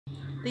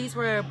These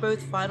were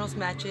both finals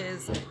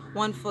matches,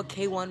 one for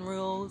K1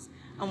 rules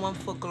and one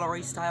for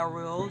Glory style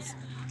rules.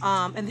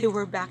 And they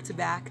were back to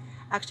back.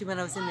 Actually, when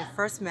I was in the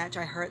first match,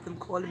 I heard them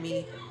calling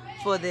me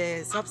for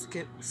the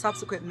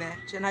subsequent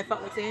match, and I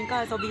felt like saying,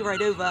 guys, I'll be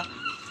right over.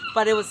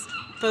 But it was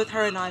both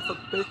her and I for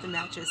both the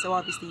matches, so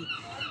obviously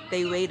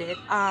they waited.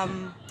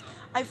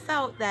 I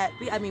felt that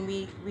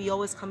we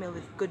always come in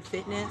with good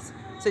fitness,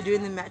 so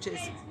doing the matches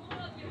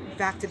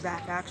back to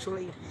back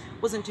actually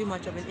wasn't too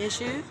much of an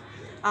issue.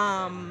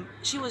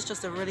 She was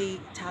just a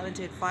really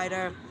talented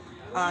fighter.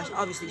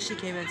 Obviously, she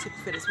came in super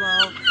fit as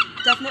well.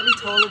 Definitely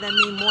taller than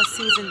me, more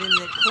seasoned in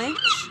the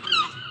clinch,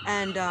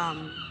 and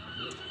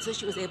so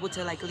she was able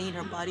to like lean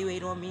her body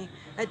weight on me.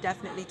 That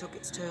definitely took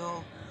its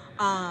toll.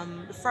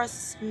 The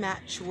first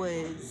match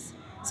was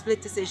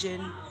split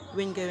decision,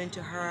 win going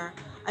to her.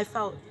 I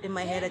felt in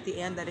my head at the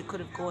end that it could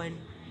have gone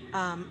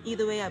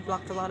either way. I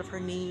blocked a lot of her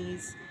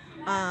knees.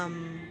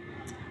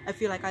 I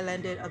feel like I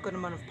landed a good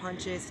amount of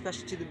punches,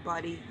 especially to the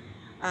body.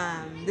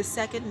 The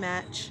second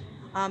match,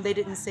 they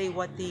didn't say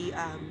what the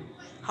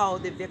how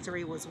the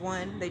victory was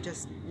won. They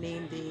just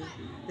named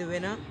the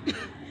winner.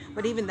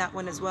 But even that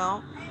one as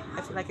well,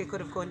 I feel like it could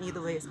have gone either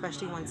way,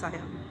 especially once I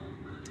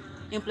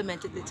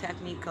implemented the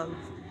technique of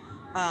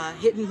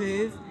hit and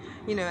move.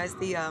 You know, as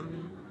the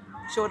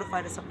shorter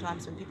fighter,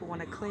 sometimes when people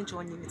want to clinch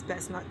on you, it's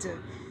best not to,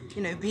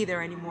 be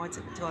there anymore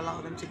to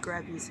allow them to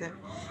grab you. So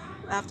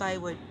after I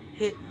would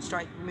hit,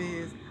 strike,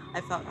 move,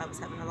 I felt I was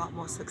having a lot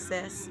more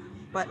success.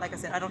 But like I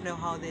said, I don't know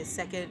how the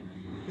second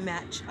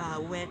match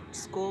went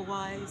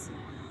score-wise.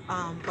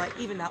 But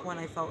even that one,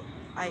 I felt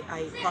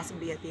I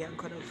possibly at the end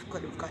could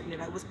have gotten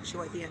it. I wasn't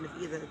sure at the end of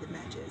either of the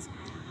matches.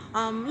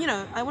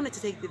 I wanted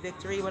to take the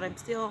victory, but I'm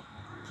still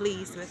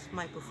pleased with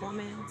my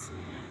performance.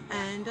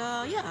 And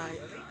yeah,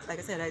 like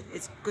I said,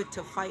 it's good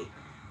to fight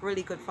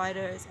really good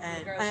fighters,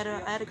 and I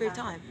had a great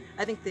time.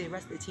 I think the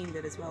rest of the team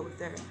did as well with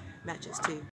their matches too.